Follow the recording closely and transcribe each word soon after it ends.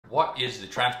What is the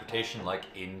transportation like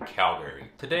in Calgary?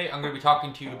 Today I'm going to be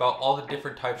talking to you about all the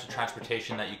different types of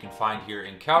transportation that you can find here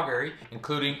in Calgary,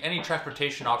 including any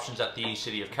transportation options that the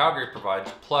city of Calgary provides,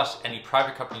 plus any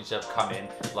private companies that have come in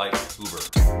like Uber.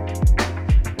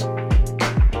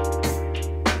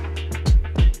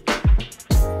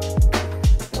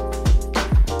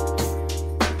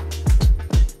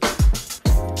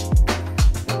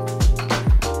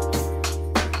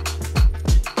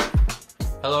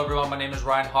 Hello everyone, my name is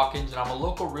Ryan Hawkins and I'm a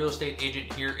local real estate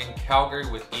agent here in Calgary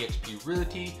with eXp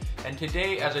Realty. And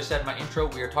today, as I said in my intro,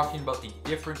 we are talking about the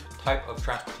different type of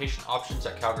transportation options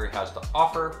that Calgary has to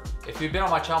offer. If you've been on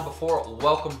my channel before,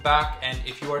 welcome back. And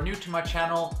if you are new to my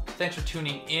channel, thanks for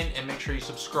tuning in, and make sure you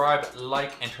subscribe,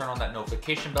 like, and turn on that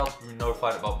notification bell to be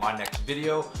notified about my next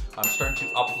video. I'm starting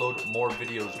to upload more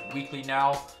videos weekly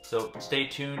now, so stay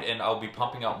tuned and I'll be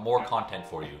pumping out more content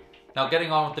for you. Now,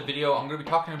 getting on with the video, I'm going to be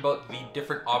talking about the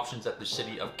different options that the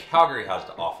city of Calgary has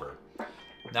to offer.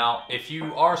 Now, if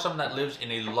you are someone that lives in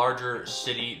a larger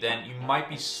city, then you might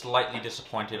be slightly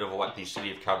disappointed of what the city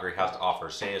of Calgary has to offer,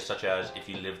 say such as if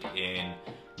you lived in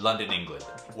London, England,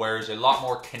 where there's a lot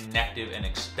more connective and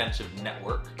extensive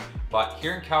network. But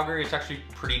here in Calgary, it's actually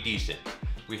pretty decent.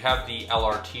 We have the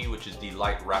LRT, which is the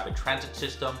Light Rapid Transit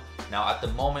System. Now, at the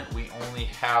moment, we only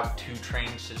have two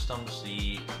train systems,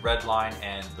 the Red Line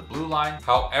and the Blue Line.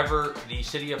 However, the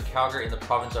city of Calgary and the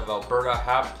province of Alberta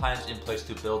have plans in place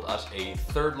to build us a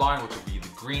third line, which will be the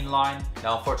Green Line.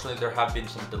 Now, unfortunately, there have been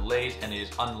some delays and it is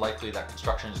unlikely that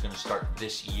construction is going to start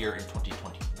this year in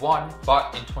 2021.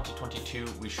 But in 2022,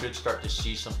 we should start to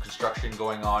see some construction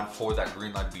going on for that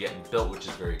Green Line to be getting built, which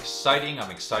is very exciting.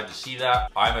 I'm excited to see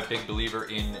that. I'm a big believer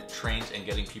in trains and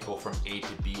getting people from A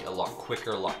to B a lot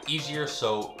quicker, a lot easier.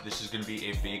 So this is going to be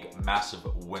a big, massive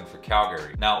win for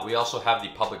Calgary. Now, we also have the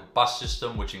public bus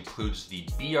system, which includes the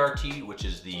BRT, which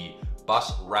is the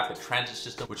Bus Rapid Transit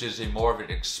System, which is a more of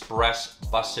an express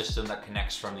bus system that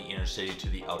connects from the inner city to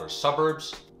the outer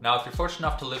suburbs. Now, if you're fortunate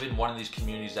enough to live in one of these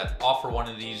communities that offer one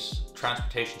of these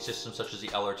transportation systems, such as the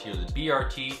LRT or the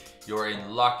BRT, you're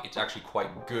in luck. It's actually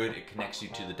quite good. It connects you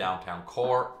to the downtown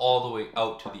core all the way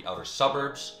out to the outer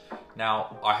suburbs.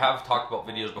 Now, I have talked about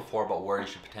videos before about where you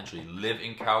should potentially live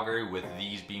in Calgary, with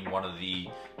these being one of the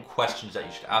questions that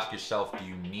you should ask yourself. Do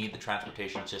you need the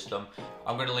transportation system?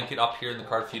 I'm going to link it up here in the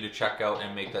card for you to check out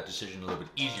and make that decision a little bit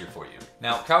easier for you.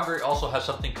 Now, Calgary also has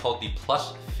something called the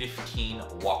Plus 15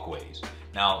 walkways.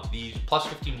 Now, these Plus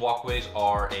 15 walkways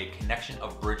are a connection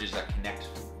of bridges that connect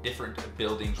different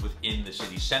buildings within the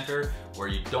city center, where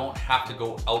you don't have to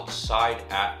go outside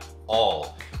at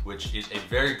all, which is a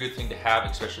very good thing to have,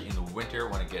 especially in the winter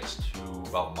when it gets to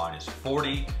about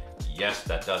 -40. Yes,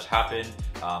 that does happen.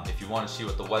 If you want to see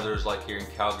what the weather is like here in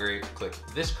Calgary, click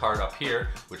this card up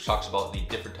here, which talks about the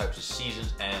different types of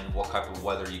seasons and what type of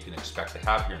weather you can expect to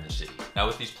have here in the city. Now,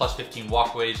 with these Plus 15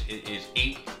 walkways, it is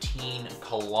 18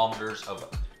 kilometers of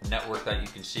network that you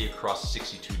can see across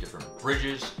 62 different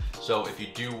bridges. So if you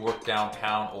do work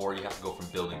downtown, or you have to go from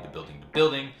building to building to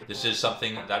building, this is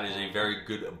something that is a very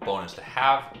good bonus to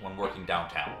have when working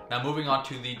downtown. Now, moving on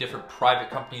to the different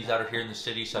private companies that are here in the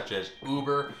city, such as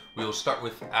Uber. We will start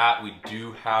with that. We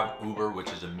do have Uber,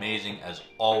 which is amazing as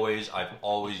always. I've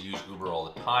always used Uber all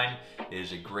the time. It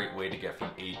is a great way to get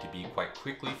from A to B quite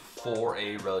quickly for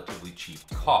a relatively cheap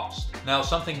cost. Now,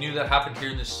 something new that happened here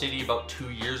in the city about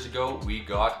 2 years ago, we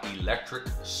got electric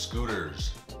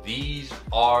scooters. These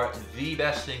are the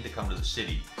best thing to come to the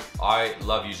city. I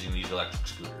love using these electric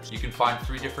scooters. You can find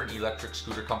 3 different electric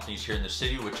scooter companies here in the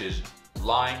city, which is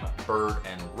Lime, Bird,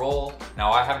 and Roll.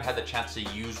 Now, I haven't had the chance to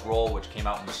use Roll, which came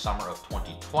out in the summer of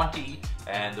 2020,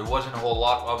 and there wasn't a whole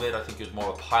lot of it. I think it was more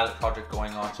of a pilot project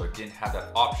going on, so I didn't have that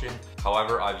option.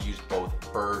 However, I've used both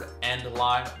Bird and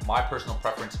Lime. My personal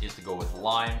preference is to go with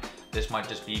Lime. This might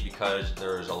just be because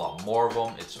there's a lot more of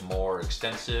them. It's more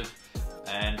extensive.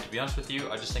 And to be honest with you,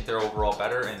 I just think they're overall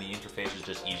better and the interface is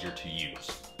just easier to use.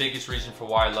 Biggest reason for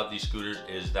why I love these scooters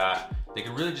is that they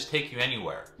can really just take you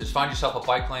anywhere. Just find yourself a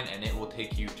bike lane and it will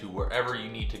take you to wherever you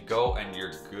need to go and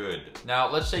you're good. Now,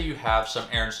 let's say you have some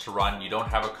errands to run, you don't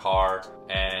have a car,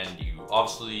 and you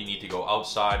obviously need to go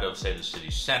outside of, say, the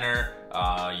city center.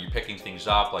 You're picking things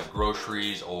up like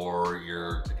groceries, or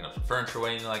you're picking up some furniture or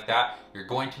anything like that. You're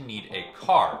going to need a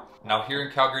car. Now, here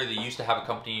in Calgary, they used to have a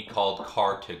company called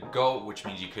Car to Go, which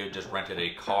means you could have just rented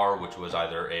a car, which was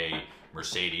either a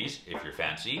Mercedes, if you're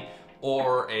fancy,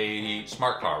 or a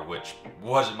smart car, which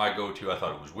wasn't my go-to. I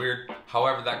thought it was weird.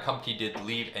 However, that company did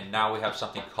leave, and now we have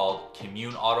something called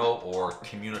Commune Auto, or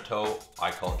Communauto.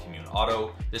 I call it Commune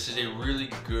Auto. This is a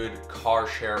really good car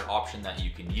share option that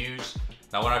you can use.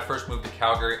 Now, when I first moved to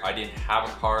Calgary, I didn't have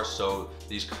a car, so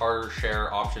these car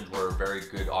share options were a very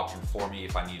good option for me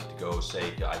if I needed to go,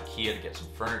 say, to IKEA to get some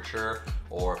furniture,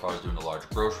 or if I was doing a large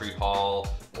grocery haul,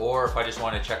 or if I just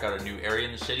wanted to check out a new area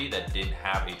in the city that didn't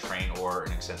have a train or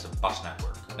an extensive bus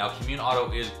network. Now, Commune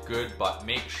Auto is good, but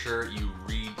make sure you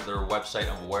read their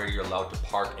website on where you're allowed to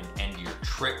park and end your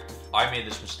trip. I made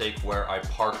this mistake where I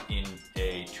parked in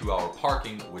a 2-hour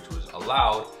parking, which was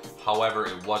allowed. However,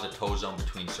 it was a tow zone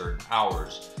between certain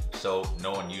hours, so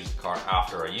no one used the car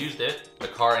after I used it. The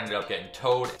car ended up getting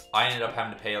towed. I ended up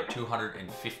having to pay out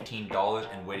 $215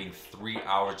 and waiting 3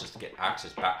 hours just to get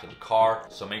access back to the car.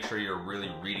 So make sure you're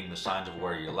really reading the signs of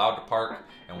where you're allowed to park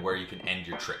and where you can end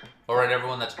your trip. All right,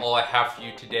 everyone, that's all I have for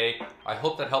you today. I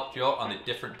hope that helped you out on the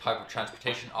different type of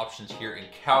transportation options here in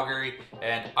Calgary.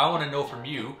 And I want to know from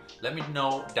you, let me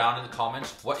know down in the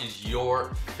comments, what is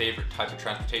your favorite type of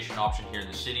transportation option here in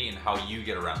the city and how you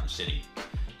get around the city.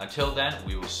 Until then,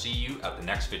 we will see you at the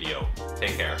next video.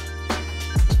 Take care.